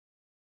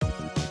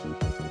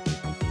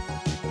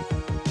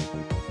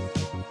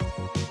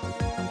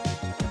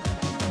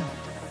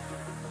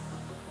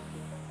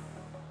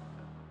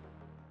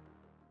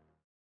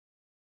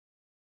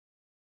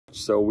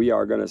So we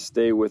are going to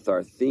stay with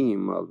our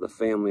theme of the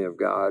family of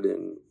God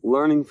and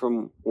learning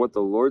from what the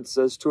Lord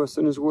says to us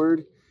in his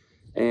word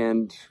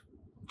and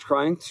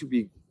trying to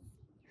be,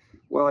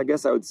 well, I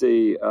guess I would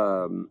say,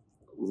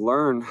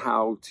 learn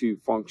how to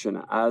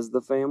function as the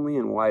family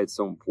and why it's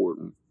so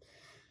important.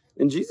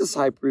 In Jesus'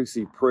 high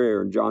priestly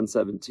prayer in John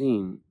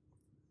 17,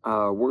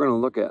 we're going to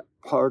look at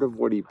part of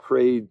what he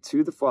prayed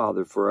to the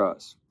Father for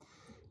us.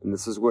 And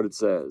this is what it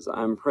says.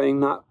 I'm praying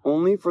not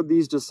only for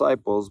these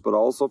disciples, but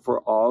also for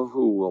all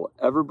who will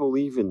ever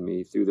believe in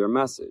me through their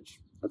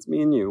message. That's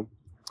me and you.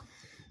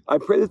 I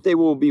pray that they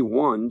will be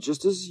one,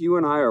 just as you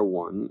and I are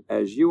one,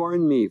 as you are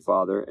in me,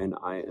 Father, and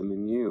I am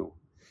in you.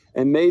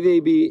 And may they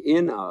be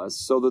in us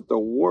so that the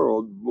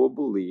world will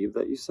believe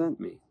that you sent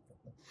me.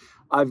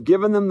 I've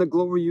given them the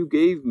glory you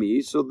gave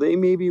me, so they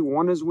may be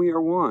one as we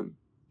are one.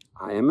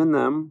 I am in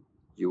them,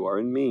 you are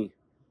in me.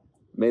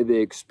 May they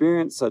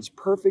experience such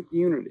perfect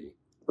unity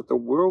that the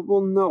world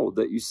will know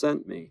that you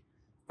sent me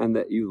and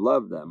that you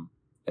love them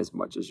as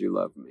much as you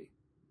love me.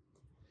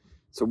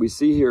 So we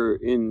see here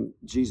in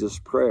Jesus'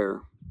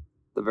 prayer,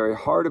 the very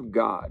heart of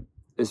God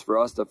is for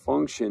us to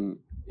function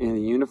in a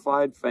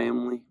unified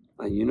family,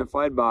 a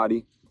unified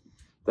body,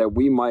 that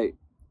we might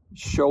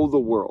show the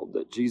world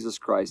that Jesus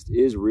Christ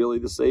is really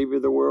the Savior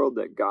of the world,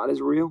 that God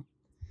is real.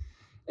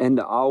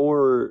 And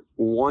our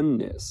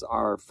oneness,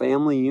 our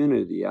family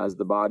unity as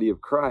the body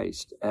of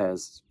Christ,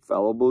 as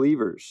fellow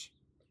believers,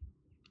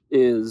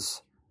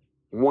 is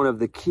one of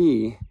the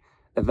key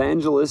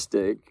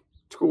evangelistic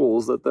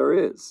tools that there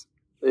is.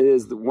 It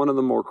is one of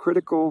the more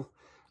critical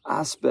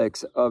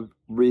aspects of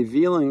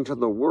revealing to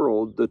the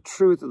world the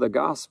truth of the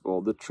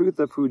gospel, the truth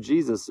of who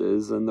Jesus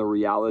is and the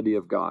reality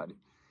of God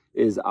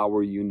is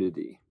our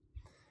unity.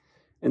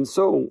 And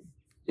so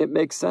it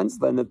makes sense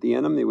then that the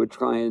enemy would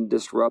try and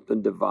disrupt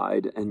and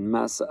divide and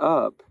mess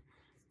up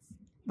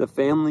the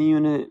family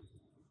unit,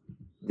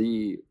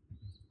 the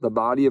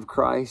body of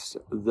Christ,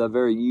 the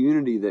very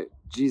unity that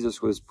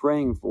Jesus was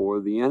praying for.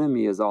 The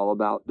enemy is all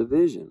about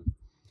division.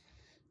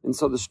 And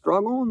so the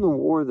struggle and the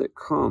war that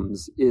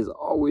comes is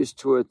always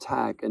to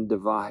attack and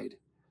divide.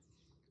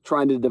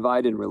 Trying to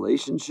divide in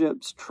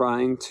relationships,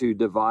 trying to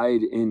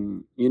divide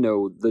in,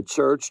 the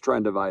church,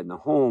 trying to divide in the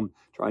home,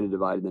 trying to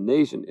divide in the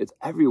nation. It's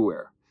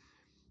everywhere.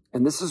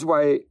 And this is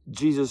why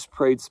Jesus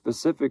prayed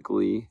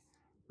specifically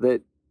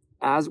that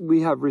as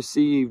we have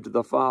received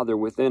the Father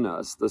within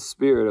us, the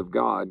Spirit of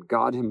God,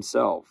 God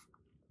himself,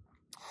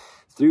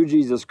 through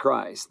Jesus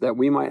Christ, that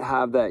we might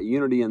have that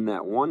unity and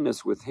that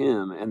oneness with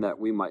him and that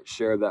we might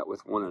share that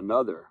with one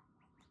another.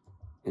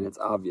 And it's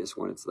obvious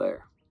when it's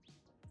there.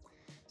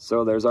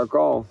 So there's our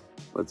call.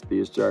 Let's be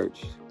his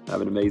church. Have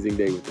an amazing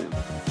day with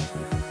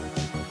him.